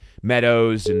valley,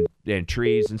 meadows and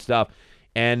trees and stuff.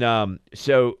 And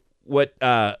so what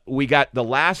we got the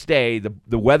last day,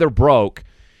 the weather broke,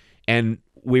 and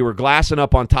we were glassing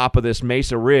up on top of this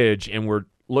mesa ridge, and we're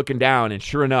looking down, and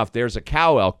sure enough, there's a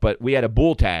cow elk, but we had a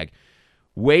bull tag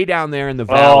way down there in the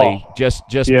valley, just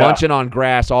munching on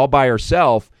grass all by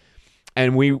herself.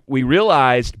 And we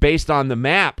realized, based on the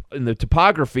map and the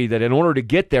topography, that in order to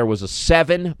get there was a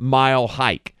 7-mile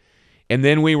hike. And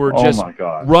then we were just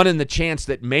running the chance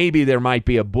that maybe there might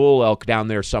be a bull elk down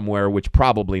there somewhere, which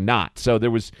probably not. So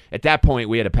at that point,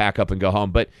 we had to pack up and go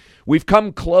home. But we've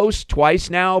come close twice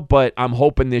now, but I'm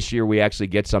hoping this year we actually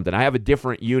get something. I have a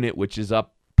different unit, which is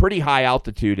up pretty high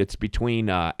altitude. It's between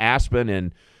Aspen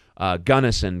and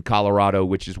Gunnison, Colorado,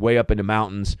 which is way up in the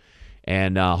mountains.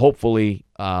 And hopefully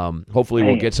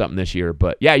we'll get something this year.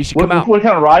 But yeah, you should come out. What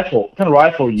kind of rifle? What kind of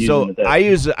rifle are you using? So I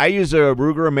use a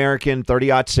Ruger American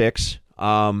 30-06.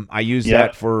 I use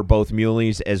that for both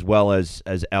muleys as well as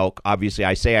elk. Obviously,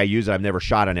 I say I use it. I've never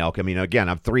shot an elk. I mean, again,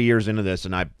 I'm 3 years into this,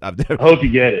 and I hope you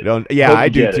get it. I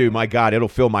do too. My God, it'll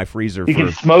fill my freezer. You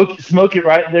can smoke it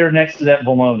right there next to that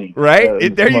bologna.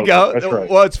 Right there, you go. That's right.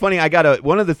 Well, it's funny. I got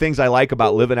one of the things I like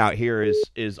about living out here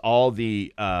is all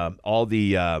the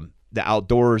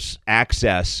outdoors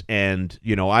access. And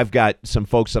I've got some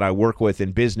folks that I work with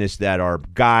in business that are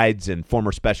guides and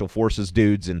former special forces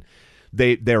dudes, and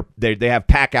they have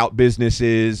pack out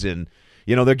businesses, and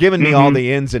they're giving me all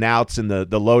the ins and outs and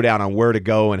the lowdown on where to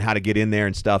go and how to get in there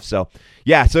and stuff. So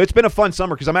it's been a fun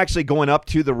summer, because I'm actually going up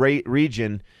to the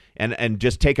region and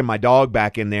just taking my dog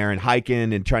back in there and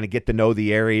hiking and trying to get to know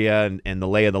the area and the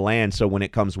lay of the land, so when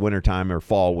it comes wintertime or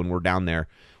fall, when we're down there,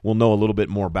 we'll know a little bit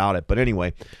more about it. But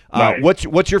anyway, nice.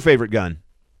 What's your favorite gun?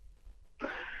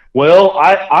 Well,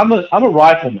 I'm a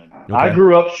rifleman. Okay. I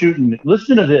grew up shooting.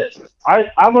 Listen to this.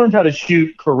 I learned how to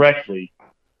shoot correctly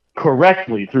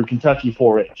through Kentucky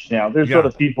 4-H. Now, there's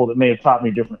other people that may have taught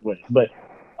me different ways, but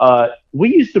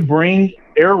we used to bring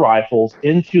air rifles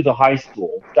into the high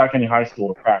school, Scott County High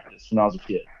School, to practice when I was a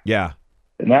kid. Yeah.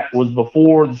 And that was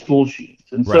before the school shootings.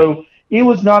 And so it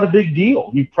was not a big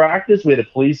deal. You practiced. We had a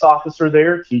police officer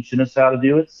there teaching us how to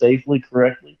do it safely,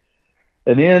 correctly.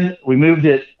 And then we moved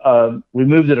it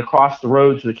across the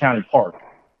road to the county park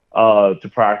to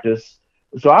practice.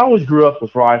 So I always grew up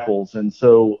with rifles, and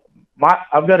so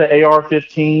I've got an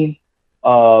AR-15,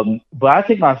 but I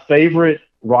think my favorite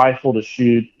rifle to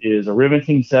shoot is a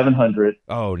Remington 700.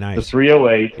 Oh, nice. The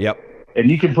 308. Yep.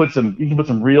 And you can put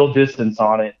some real distance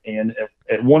on it, and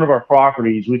at one of our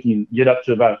properties, we can get up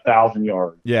to about 1,000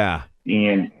 yards. Yeah.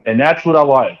 And that's what I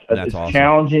like. That's it's awesome.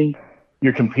 Challenging.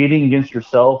 You're competing against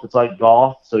yourself. It's like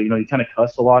golf. So, you kind of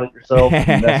cuss a lot at yourself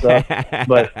and mess up.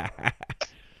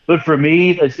 But for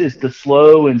me, it's the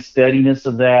slow and steadiness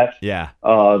of that. Yeah.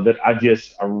 That I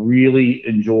really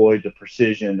enjoyed the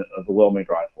precision of the well-made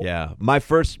rifle. Yeah. My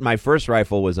first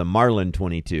rifle was a Marlin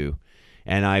 22.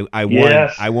 And I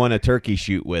won a turkey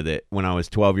shoot with it when I was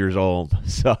 12 years old.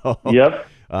 So yep.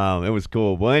 It was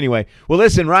cool. Well, anyway,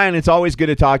 listen, Ryan, it's always good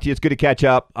to talk to you. It's good to catch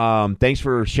up. Thanks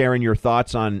for sharing your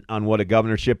thoughts on what a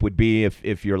governorship would be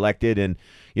if you're elected. And,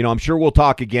 I'm sure we'll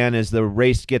talk again as the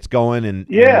race gets going and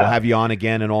we'll have you on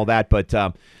again and all that. But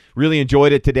really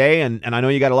enjoyed it today. And I know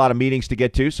you got a lot of meetings to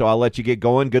get to, so I'll let you get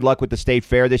going. Good luck with the state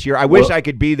fair this year. I wish I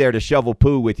could be there to shovel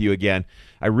poo with you again.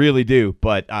 I really do,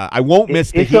 but I won't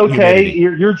miss the heat. It's okay.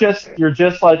 You're just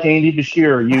like Andy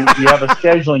Bashir. You have a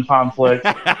scheduling conflict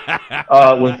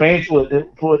with fancy.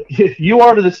 If you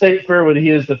are to the state fair when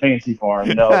he is the fancy farm,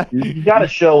 you got to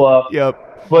show up. Yep.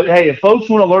 But hey, if folks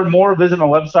want to learn more, visit my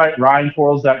website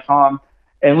ryanquarles.com.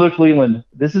 And look, Leland,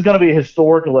 this is going to be a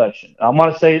historic election. I'm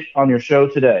going to say it on your show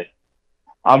today.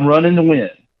 I'm running to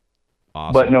win.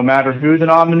 Awesome. But no matter who the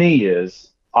nominee is,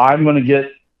 I'm going to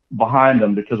get behind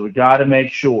them because we got to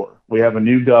make sure we have a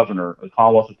new governor of the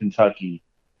Commonwealth of Kentucky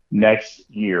next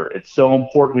year. It's so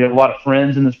important. We have a lot of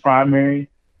friends in this primary.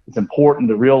 It's important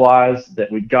to realize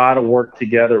that we got to work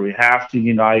together. We have to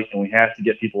unite, and we have to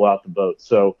get people out to vote.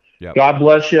 So God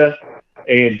bless you,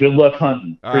 and good luck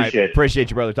hunting. Appreciate it.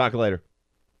 Appreciate you, brother. Talk later.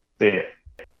 See ya.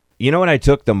 You know what I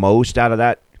took the most out of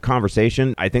that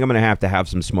conversation? I think I'm going to have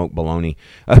some smoked bologna.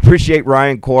 I appreciate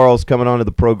Ryan Quarles coming onto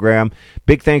the program.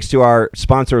 Big thanks to our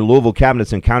sponsor, Louisville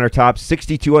Cabinets and Countertops,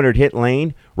 6200 Hit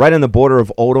Lane, right on the border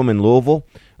of Oldham and Louisville,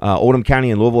 Oldham County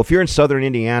and Louisville. If you're in southern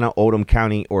Indiana, Oldham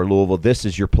County, or Louisville, this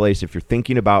is your place if you're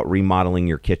thinking about remodeling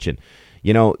your kitchen.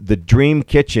 The dream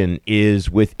kitchen is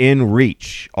within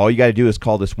reach. All you got to do is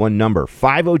call this one number,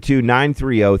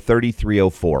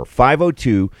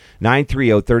 502-930-3304,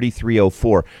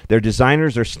 502-930-3304. Their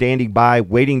designers are standing by,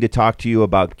 waiting to talk to you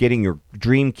about getting your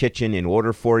dream kitchen in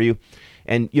order for you.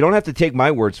 And you don't have to take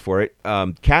my words for it.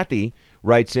 Kathy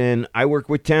writes in, I work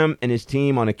with Tim and his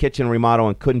team on a kitchen remodel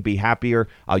and couldn't be happier.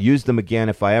 I'll use them again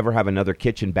if I ever have another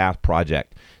kitchen bath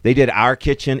project. They did our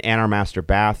kitchen and our master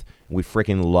bath. We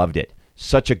freaking loved it.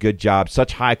 Such a good job,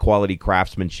 such high-quality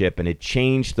craftsmanship, and it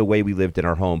changed the way we lived in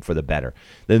our home for the better.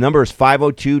 The number is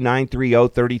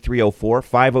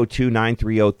 502-930-3304,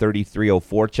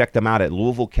 502-930-3304. Check them out at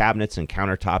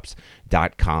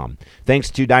LouisvilleCabinetsandCountertops.com. Thanks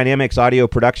to Dynamics Audio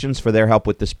Productions for their help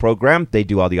with this program. They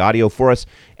do all the audio for us.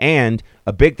 And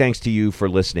a big thanks to you for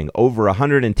listening. Over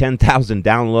 110,000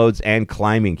 downloads and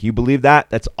climbing. Can you believe that?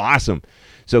 That's awesome.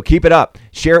 So keep it up.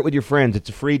 Share it with your friends. It's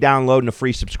a free download and a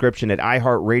free subscription at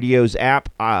iHeartRadio's app,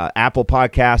 Apple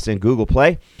Podcasts, and Google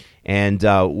Play. And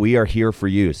we are here for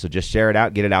you. So just share it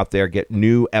out, get it out there, get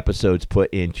new episodes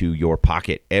put into your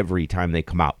pocket every time they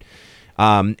come out.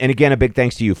 And again, a big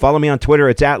thanks to you. Follow me on Twitter.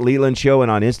 It's at Leland Show, and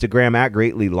on Instagram at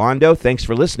Great Lelondo. Thanks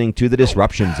for listening to The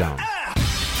Disruption Zone.